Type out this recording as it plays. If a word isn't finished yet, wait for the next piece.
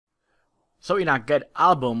So in our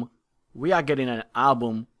GetAlbum, we are getting an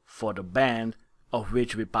album for the band of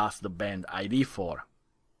which we pass the band ID for.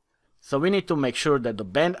 So we need to make sure that the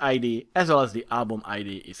band ID as well as the album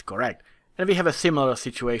ID is correct. And we have a similar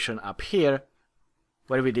situation up here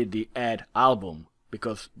where we did the add album,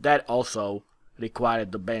 because that also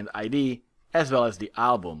required the band ID as well as the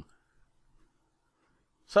album.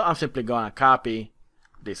 So I'm simply gonna copy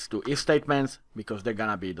these two if statements because they're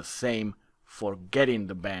gonna be the same for getting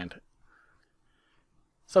the band.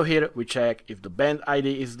 So here we check if the band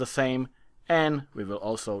ID is the same, and we will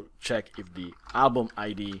also check if the album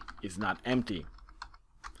ID is not empty.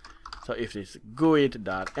 So if it's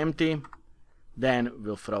GUID.empty, then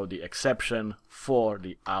we'll throw the exception for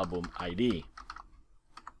the album ID.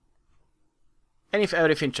 And if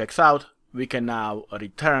everything checks out, we can now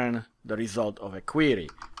return the result of a query.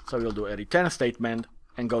 So we'll do a return statement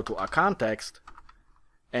and go to our context,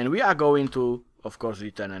 and we are going to, of course,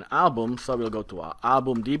 return an album. So we'll go to our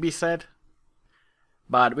album DB set,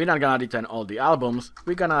 but we're not gonna return all the albums.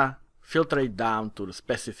 We're gonna filter it down to the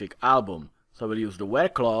specific album. So we'll use the where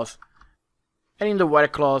clause, and in the where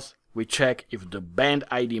clause we check if the band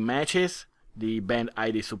ID matches the band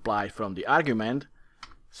ID supplied from the argument.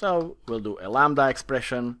 So we'll do a lambda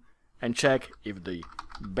expression and check if the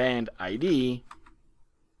band ID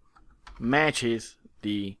matches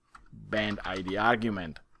the band ID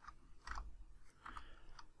argument.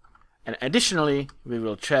 And additionally, we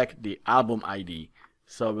will check the album ID.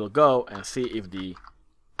 So we'll go and see if the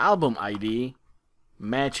album ID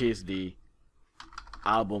matches the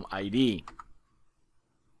album ID.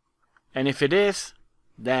 And if it is,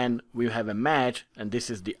 then we have a match, and this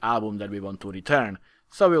is the album that we want to return.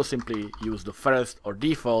 So we'll simply use the first or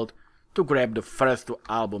default to grab the first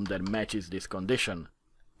album that matches this condition.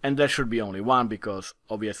 And there should be only one because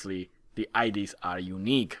obviously the IDs are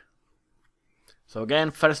unique. So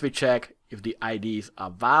again, first we check if the IDs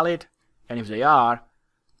are valid, and if they are,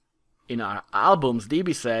 in our albums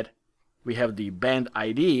DB set, we have the band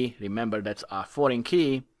ID, remember that's our foreign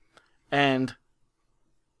key, and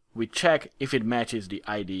we check if it matches the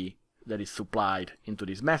ID that is supplied into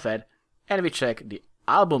this method, and we check the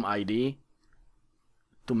album ID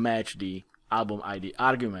to match the album ID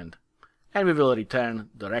argument, and we will return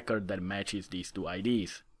the record that matches these two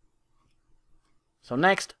IDs. So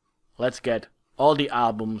next, let's get all the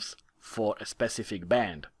albums for a specific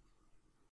band.